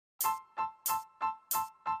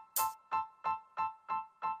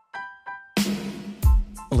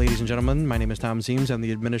Ladies and gentlemen, my name is Thom. I'm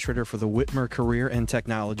the administrator for the Whitmer Career and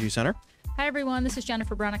Technology Center. Hi, everyone. This is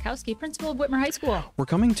Jennifer Bronikowski, principal of Whitmer High School. We're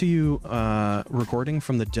coming to you recording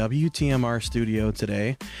from the WTMR studio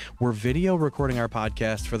today. We're video recording our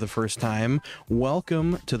podcast for the first time.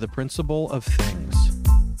 Welcome to the Principle of Things.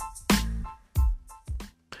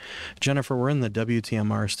 Jennifer, we're in the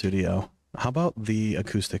WTMR studio. How about the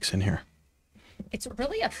acoustics in here? It's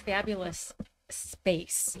really a fabulous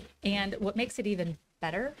space. And what makes it even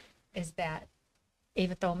better is that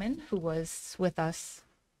Ava Thom, who was with us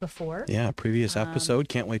before. Yeah, previous episode.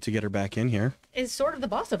 Can't wait to get her back in here. Is sort of the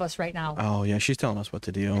boss of us right now. Oh, yeah. She's telling us what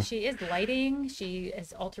to do. She is lighting. She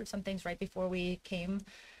has altered some things right before we came.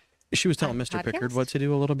 She was telling Mr. Pickard what to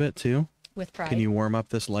do a little bit, too. With pride. Can you warm up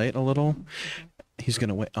this light a little? Mm-hmm. He's going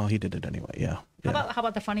to wait. Oh, he did it anyway. Yeah. How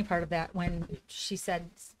about the funny part of that when she said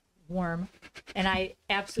warm and I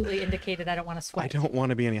absolutely indicated I don't want to sweat. I don't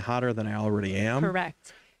want to be any hotter than I already am.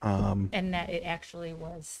 Correct. And that it actually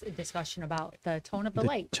was a discussion about the tone of the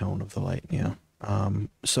light. Tone of the light, yeah.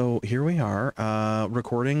 So here we are,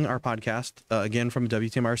 recording our podcast, again from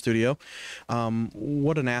WTMR studio.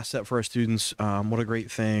 What an asset for our students. What a great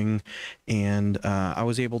thing. And I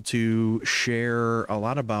was able to share a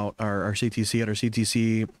lot about our CTC at our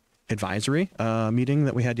CTC Advisory meeting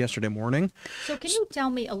that we had yesterday morning. So can you tell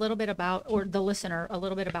me a little bit about, or the listener, a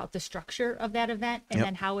little bit about the structure of that event and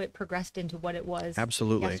then how it progressed into what it was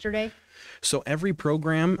yesterday? So every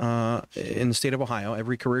program in the state of Ohio,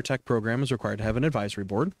 every career tech program is required to have an advisory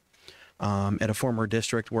board. At a former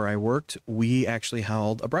district where I worked, we actually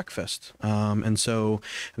held a breakfast. And so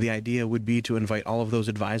the idea would be to invite all of those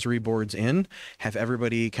advisory boards in, have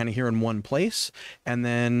everybody kind of here in one place. And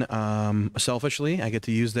then selfishly, I get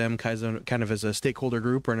to use them kind of as a stakeholder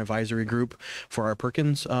group or an advisory group for our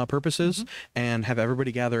Perkins purposes and have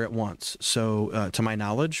everybody gather at once. So to my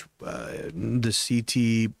knowledge, the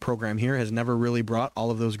CT program here has never really brought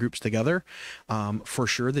all of those groups together. For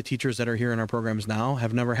sure, the teachers that are here in our programs now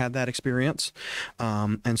have never had that experience.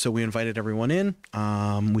 And so we invited everyone in.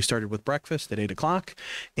 We started with breakfast at 8 o'clock,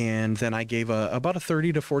 and then I gave about a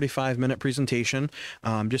 30 to 45 minute presentation,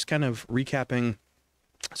 just kind of recapping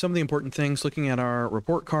some of the important things, looking at our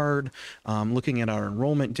report card, looking at our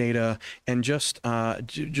enrollment data, and just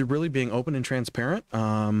really being open and transparent,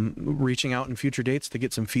 reaching out in future dates to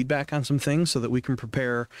get some feedback on some things so that we can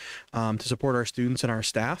prepare to support our students and our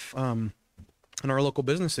staff and our local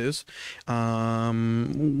businesses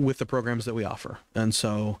with the programs that we offer. And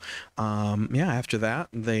so, after that,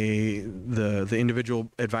 the individual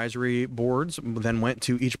advisory boards then went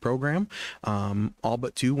to each program. All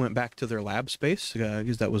but two went back to their lab space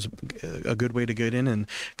because that was a good way to get in and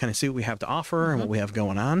kind of see what we have to offer and what we have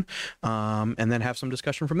going on, and then have some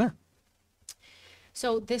discussion from there.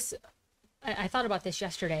 So I thought about this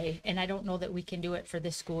yesterday, and I don't know that we can do it for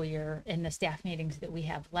this school year in the staff meetings that we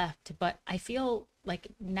have left, but I feel like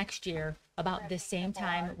next year, about this same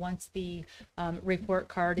time, once the report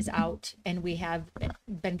card is out and we have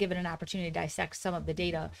been given an opportunity to dissect some of the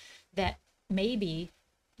data, that maybe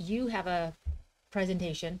you have a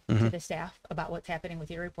presentation to the staff about what's happening with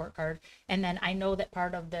your report card. And then I know that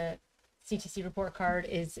part of the CTC report card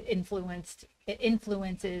influences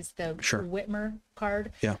the Whitmer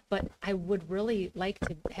card, but I would really like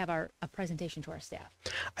to have a presentation to our staff.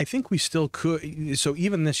 I think we still could. So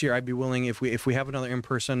even this year, I'd be willing, if we have another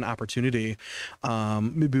in-person opportunity,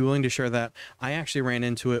 we'd be willing to share that. I actually ran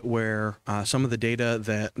into it where some of the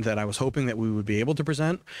data that I was hoping that we would be able to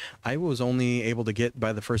present, I was only able to get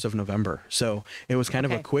by the 1st of November. So it was kind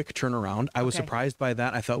of a quick turnaround. I was surprised by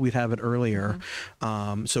that. I thought we'd have it earlier.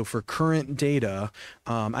 So for current data,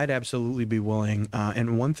 I'd absolutely be willing.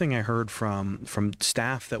 And one thing I heard from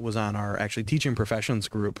staff that was on our actually teaching professions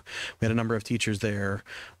group, we had a number of teachers there.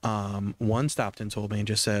 One stopped and told me and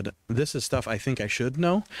just said, "This is stuff I think I should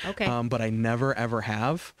know, but I never ever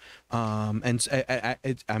have." And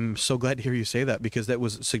I'm so glad to hear you say that, because that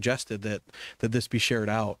was suggested that this be shared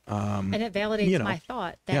out. And it validates my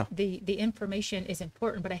thought that the information is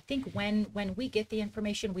important. But I think when we get the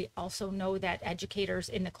information, we also know that educators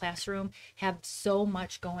in the classroom have so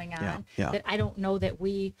much going on that I don't know that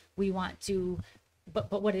we want to.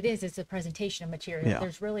 But what it is a presentation of material.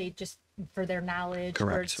 There's really just for their knowledge,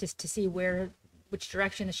 or just to see which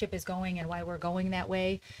direction the ship is going and why we're going that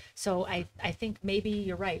way. So I think maybe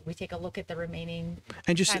you're right. We take a look at the remaining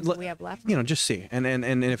and just time that we have left. Just see. And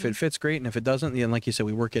if it fits, great. And if it doesn't, then like you said,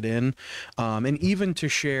 we work it in. And even to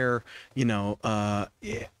share,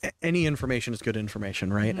 any information is good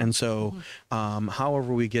information, right? And so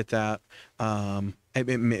however we get that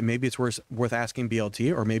Maybe it's worth asking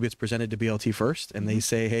BLT, or maybe it's presented to BLT first, and they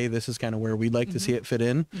say, hey, this is kind of where we'd like to see it fit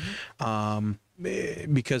in.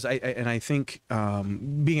 Because I think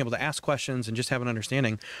being able to ask questions and just have an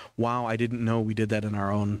understanding, wow, I didn't know we did that in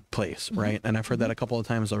our own place, right? And I've heard that a couple of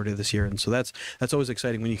times already this year, and so that's always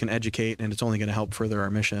exciting when you can educate, and it's only going to help further our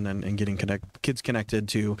mission and getting kids connected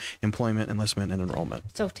to employment, enlistment, and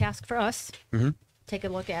enrollment. So task for us, take a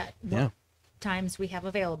look at what times we have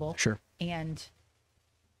available. Sure. And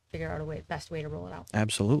figure out best way to roll it out.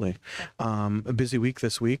 Absolutely. A busy week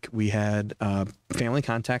this week. We had family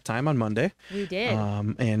contact time on Monday. We did.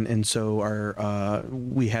 And so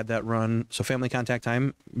we had that run. So family contact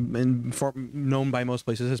time, known by most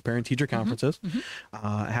places as parent-teacher conferences,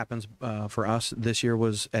 happens for us this year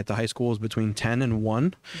was at the high school was between 10 and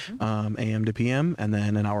 1 a.m. to p.m. and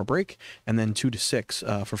then an hour break, and then 2 to 6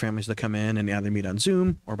 for families to come in and either meet on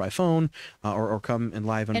Zoom or by phone or come in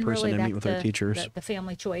live in person and meet with our teachers. The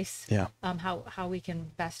family choice. Yeah. How we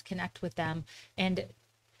can best connect with them. And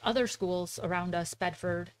other schools around us,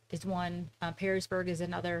 Bedford is one, Perrysburg is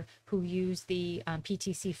another, who use the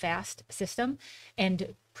PTC FAST system.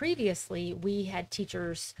 And previously we had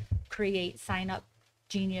teachers create sign up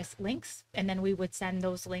Genius links, and then we would send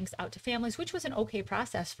those links out to families, which was an okay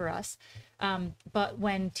process for us. But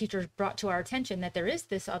when teachers brought to our attention that there is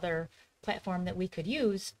this other platform that we could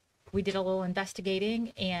use, we did a little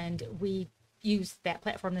investigating, and we used that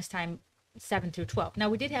platform this time 7 through 12. Now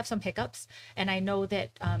we did have some hiccups, and I know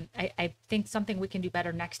that I think something we can do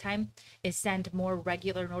better next time is send more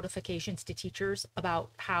regular notifications to teachers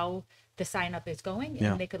about how the sign up is going,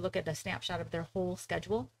 and they could look at a snapshot of their whole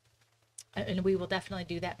schedule. And we will definitely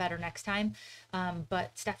do that better next time.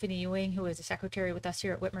 But Stephanie Ewing, who is a secretary with us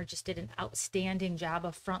here at Whitmer, just did an outstanding job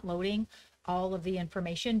of front loading all of the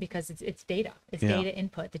information, because it's data. It's data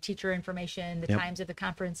input, the teacher information, the times of the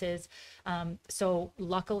conferences. So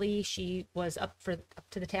luckily she was up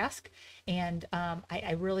to the task, and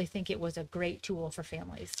I really think it was a great tool for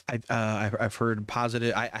families. I've heard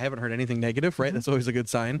positive. I haven't heard anything negative, right? That's always a good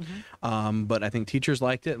sign. But I think teachers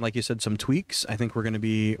liked it, and like you said, some tweaks. I think we're going to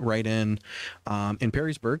be right in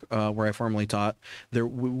Perrysburg, where I formerly taught. There,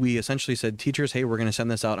 we essentially said, teachers, hey, we're going to send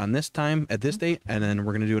this out on this time at this date, and then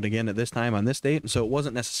we're going to do it again at this time on this date. So it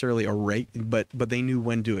wasn't necessarily a rate, but they knew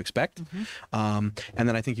when to expect. And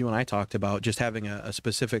then I think you and I talked about just having a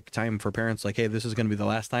specific time for parents, like, hey, this is going to be the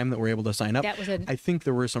last time that we're able to sign up. I think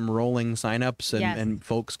there were some rolling signups, and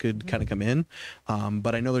folks could kind of come in.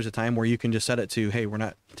 But I know there's a time where you can just set it to, hey, we're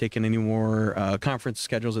not taking any more conference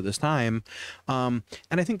schedules at this time. And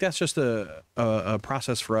I think that's just a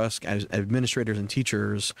process for us as administrators and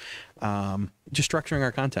teachers, just structuring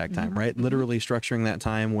our contact time, right? Literally structuring that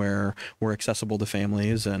time where we're accessible to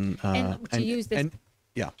families and to use this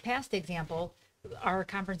past example, our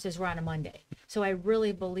conferences were on a Monday. So I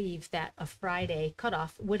really believe that a Friday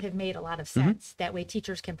cutoff would have made a lot of sense. That way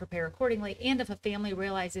teachers can prepare accordingly. And if a family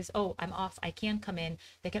realizes, oh, I'm off, I can come in,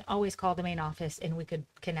 they can always call the main office and we could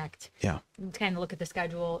connect. Kind of look at the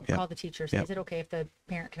schedule, call the teachers. Is it okay if the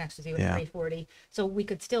parent connects with you at 3:40? So we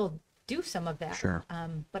could still do some of that.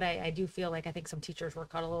 But I do feel like I think some teachers were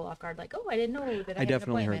caught a little off guard, like, oh, I didn't know that I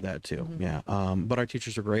definitely heard that too. But our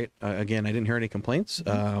teachers are great. Again, I didn't hear any complaints.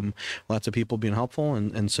 Lots of people being helpful,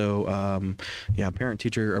 and so parent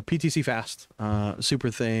teacher or PTC Fast, super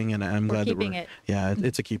thing, and I'm glad that we're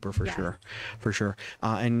it's a keeper for sure.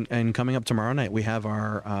 And coming up tomorrow night, we have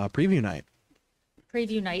our preview night.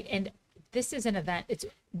 And this is an event, it's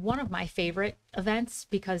one of my favorite events,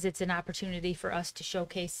 because it's an opportunity for us to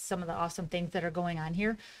showcase some of the awesome things that are going on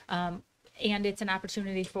here. And it's an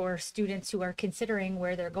opportunity for students who are considering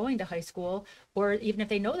where they're going to high school, or even if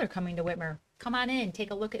they know they're coming to Whitmer, come on in,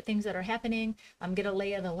 take a look at things that are happening, get a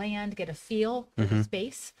lay of the land, get a feel for the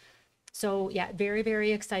space. So very,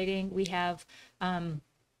 very exciting. We have a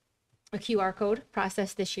QR code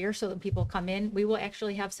process this year so that people come in. We will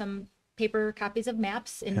actually have some paper copies of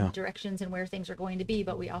maps and directions and where things are going to be,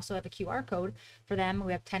 but we also have a QR code for them.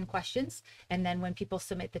 We have 10 questions, and then when people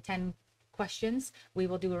submit the 10 questions, we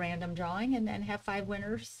will do a random drawing and then have 5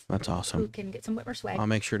 winners. That's awesome. Who can get some Whitmer swag. I'll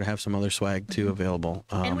make sure to have some other swag too available.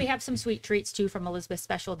 And we have some sweet treats too from Elizabeth's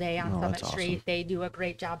Special Day on Summit Street. Awesome. They do a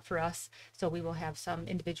great job for us, so we will have some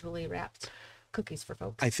individually wrapped cookies for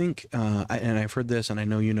folks. I think, and I've heard this, and I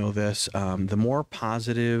know you know this, the more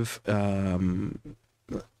positive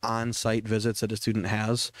on-site visits that a student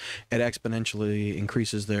has, it exponentially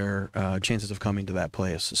increases their chances of coming to that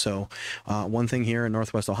place. So one thing here in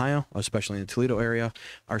Northwest Ohio, especially in the Toledo area,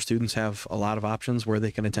 our students have a lot of options where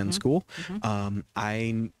they can attend school.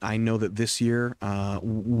 I know that this year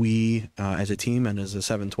we as a team and as a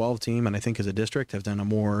 712 team, and I think as a district, have done a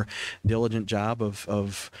more diligent job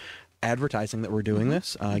of advertising that we're doing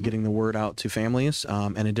this, getting the word out to families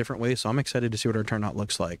in a different way. So I'm excited to see what our turnout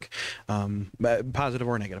looks like, positive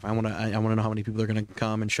or negative. I want to know how many people are going to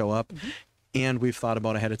come and show up, and we've thought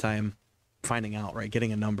about ahead of time finding out, right,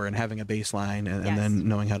 getting a number and having a baseline, and then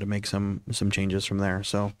knowing how to make some changes from there.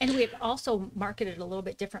 So, and we've also marketed a little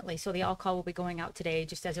bit differently. So the all call will be going out today,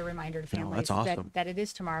 just as a reminder to families that's awesome. that it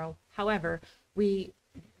is tomorrow. However,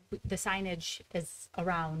 the signage is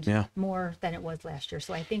around more than it was last year.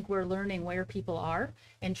 So I think we're learning where people are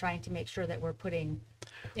and trying to make sure that we're putting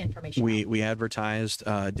information. We advertised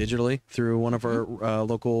digitally through one of our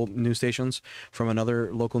local news stations. From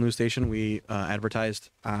another local news station, we advertised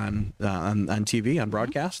on TV, on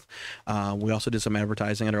broadcast. We also did some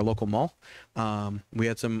advertising at our local mall. We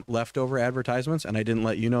had some leftover advertisements, and I didn't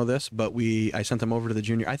let you know this, but I sent them over to the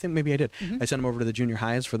junior. I think maybe I did. I sent them over to the junior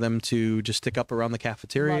highs for them to just stick up around the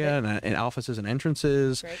cafeteria and offices and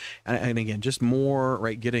entrances. And again, just more,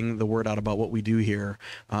 right, getting the word out about what we do here.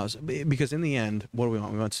 Because in the end, what do we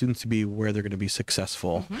want? We want students to be where they're going to be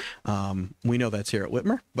successful. We know that's here at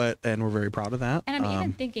Whitmer, and we're very proud of that. And I'm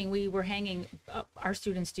even thinking we were hanging our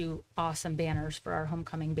students do awesome banners for our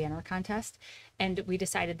homecoming banner contest. And we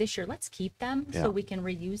decided this year, let's keep them so we can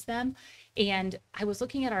reuse them. And I was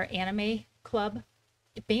looking at our anime club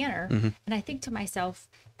banner, and I think to myself,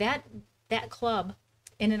 that club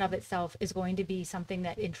in and of itself is going to be something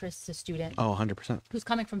that interests a student 100% who's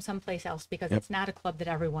coming from someplace else, because it's not a club that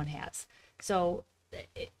everyone has. So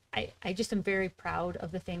I just am very proud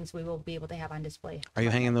of the things we will be able to have on display. Are you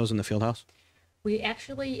hanging those in the field house? We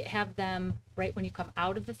actually have them right when you come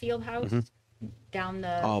out of the field house, down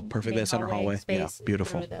the perfect, that center hallway. Yeah,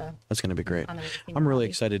 beautiful. That's going to be great. I'm really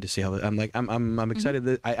excited to see how I'm excited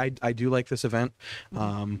that I do like this event.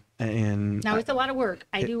 And now it's a lot of work.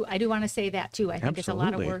 I do want to say that too. I think it's a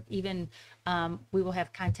lot of work. Even we will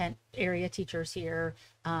have content area teachers here.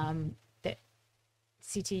 That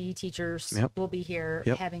CTE teachers will be here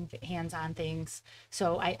having hands-on things.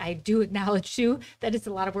 So I do acknowledge too that it's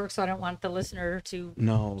a lot of work. So I don't want the listener to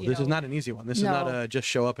this is not an easy one. This is not a just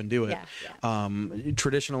show up and do it.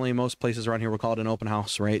 Traditionally, most places around here will call it an open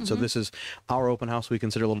house, right? So this is our open house. We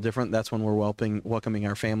consider a little different. That's when we're welcoming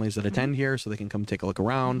our families that attend here, so they can come take a look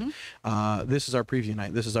around. This is our preview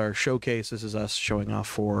night. This is our showcase. This is us showing off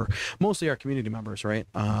for mostly our community members, right?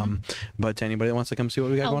 But to anybody that wants to come see what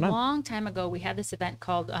we got going on. A long time ago, we had this event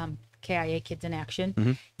called KIA Kids in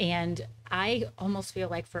Action, and I almost feel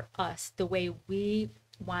like for us, the way we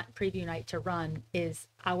want preview night to run is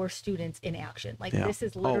our students in action. Like this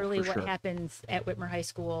is literally what happens at Whitmer High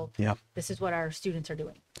School. This is what our students are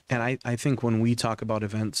doing. And I think when we talk about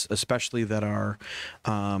events, especially that are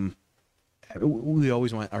we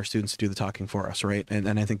always want our students to do the talking for us, right?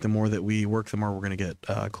 And I think the more that we work, the more we're going to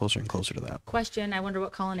get closer and closer to that. Question, I wonder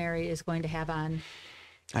what culinary is going to have on.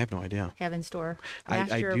 I have no idea. Have in store.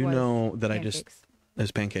 I do know that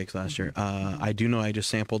as pancakes last year. I do know I just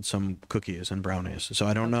sampled some cookies and brownies. So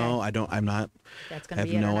I don't know. I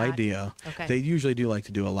have no idea. Okay. They usually do like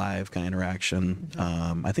to do a live kind of interaction.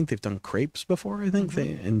 I think they've done crepes before,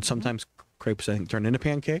 and sometimes crepes I think turn into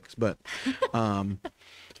pancakes, but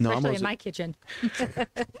especially in my kitchen.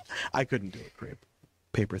 I couldn't do a crepe.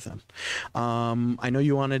 Paper thin. I know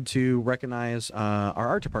you wanted to recognize our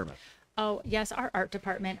art department. Oh, yes, our art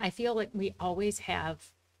department. I feel like we always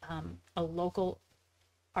have a local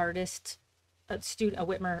artist, a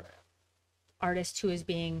Whitmer artist who is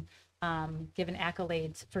being given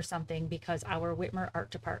accolades for something, because our Whitmer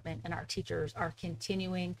art department and our teachers are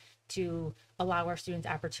continuing to allow our students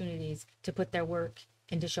opportunities to put their work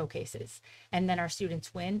into showcases. And then our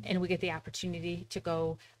students win, and we get the opportunity to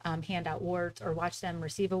go hand out awards or watch them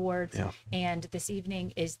receive awards. And this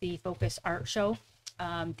evening is the Focus Art Show.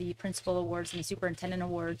 The principal awards and the superintendent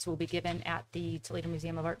awards will be given at the Toledo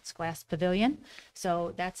Museum of Art's Glass Pavilion.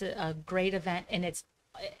 So that's a great event, and it's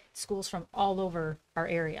schools from all over our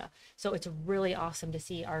area. So it's really awesome to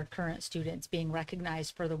see our current students being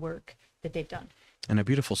recognized for the work that they've done. And a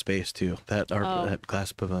beautiful space too. That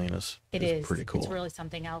Glass Pavilion is pretty cool. It's really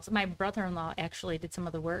something else. My brother-in-law actually did some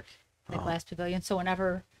of the work at Glass Pavilion. So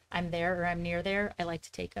whenever I'm there or I'm near there, I like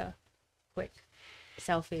to take a quick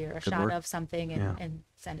selfie or a Good shot work. of something Yeah. and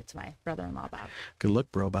send it to my brother-in-law, Bob. Good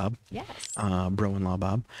look, bro, Bob. Yes. Bro-in-law,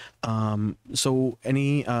 Bob. So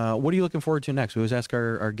any, what are you looking forward to next? We always ask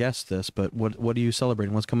our guests this, but what are you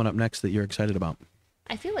celebrating? What's coming up next that you're excited about?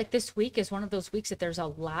 I feel like this week is one of those weeks that there's a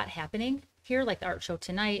lot happening here, like the art show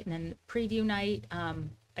tonight and then preview night.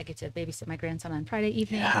 I get to babysit my grandson on Friday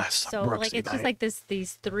evening. Yes, So Brooksy like it's just night. like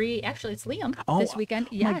these three. Actually, it's Liam Oh, this weekend.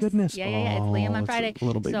 my Yes. goodness. Yeah. It's Liam Oh, on it's a Friday.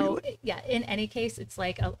 little baby So Liam. yeah. In any case, it's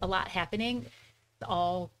like a lot happening.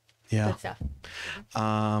 All Yeah. good stuff.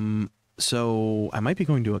 So I might be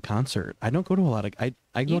going to a concert. I don't go to a lot of,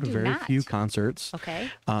 I go You to do very not. few concerts. Okay.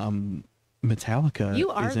 Metallica You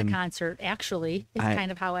are is the in, concert. Actually, is I-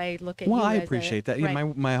 kind of how I look at well, you. I as appreciate that. right.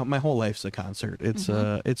 Yeah, my whole life's a concert.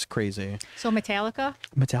 It's crazy. So Metallica.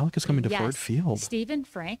 Metallica's coming to Yes. Ford Field. Stephen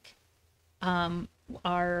Frank,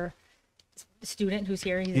 our student who's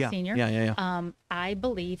here, he's Yeah, a senior. yeah. I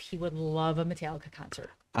believe he would love a Metallica concert.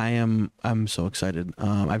 I'm so excited.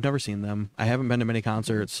 I've never seen them. I haven't been to many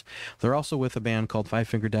concerts. They're also with a band called Five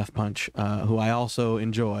Finger Death Punch, who I also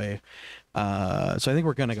enjoy. So I think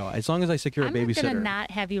we're gonna go as long as I secure a I'm not babysitter. gonna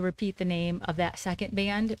not have you repeat the name of that second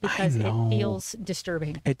band because it know. feels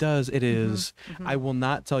disturbing. It does. It Mm-hmm. is. I will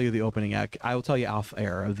not tell you the opening act. I will tell you off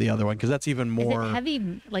air of the other one because that's even more. Is it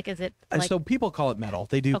heavy? Like, is it like? So people call it metal.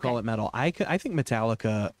 They do call Okay. it metal. I think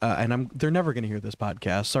Metallica, and they're never going to hear this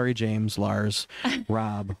podcast. Sorry, James, Lars,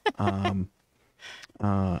 Rob, and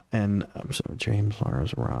I'm sorry, James,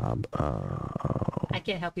 Lars, Rob, I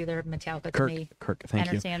can't help you there, Metallica Kirk. to me. Kirk, thank you.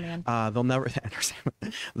 Understand, man. They'll never understand.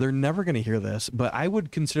 They're never going to hear this, but I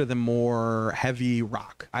would consider them more heavy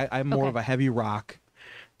rock. I'm more Okay. of a heavy rock.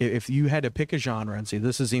 If you had to pick a genre and say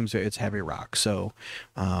it's heavy rock, so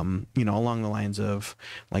along the lines of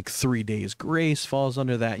like 3 Days Grace falls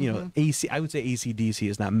under that. AC. I would say AC/DC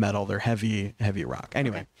is not metal; they're heavy rock.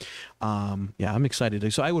 Anyway, yeah, I'm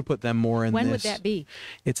excited. So I would put them more in. When this. would that be?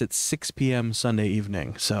 It's at 6 p.m. Sunday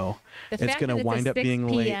evening, so The it's fact going that to it's wind a up 6 being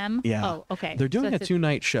late. p.m.? Yeah. Oh, okay. They're So doing a it's a-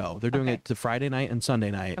 2-night show. They're doing Okay. it to Friday night and Sunday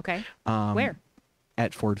night. Okay. Um, Where?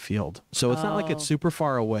 At Ford Field. So it's not like it's Oh. super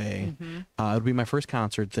far away. It'll be my first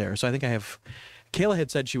concert there. So I think I have. Kayla had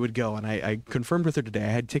said she would go, and I confirmed with her today. I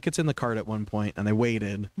had tickets in the cart at one point, and I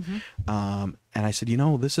waited. And I said,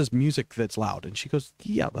 this is music that's loud. And she goes,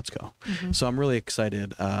 yeah, let's go. So I'm really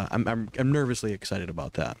excited. I'm nervously excited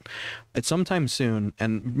about that. It's sometime soon,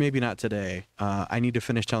 and maybe not today. I need to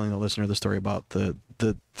finish telling the listener the story about the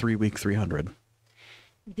 3-week 300.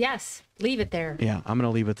 Yes. Leave it there. Yeah, I'm going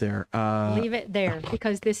to leave it there. Leave it there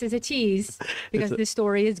because this is a tease because a- this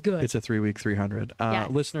story is good. It's a 3-week 300. Yes.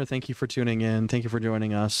 Listener, thank you for tuning in. Thank you for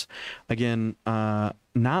joining us. Again,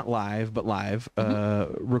 not live, but live,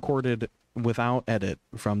 recorded without edit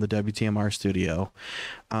from the WTMR studio.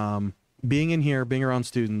 Being in here, being around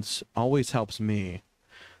students always helps me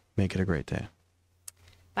make it a great day.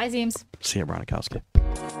 Bye, Zeems. See you, Bronikowski.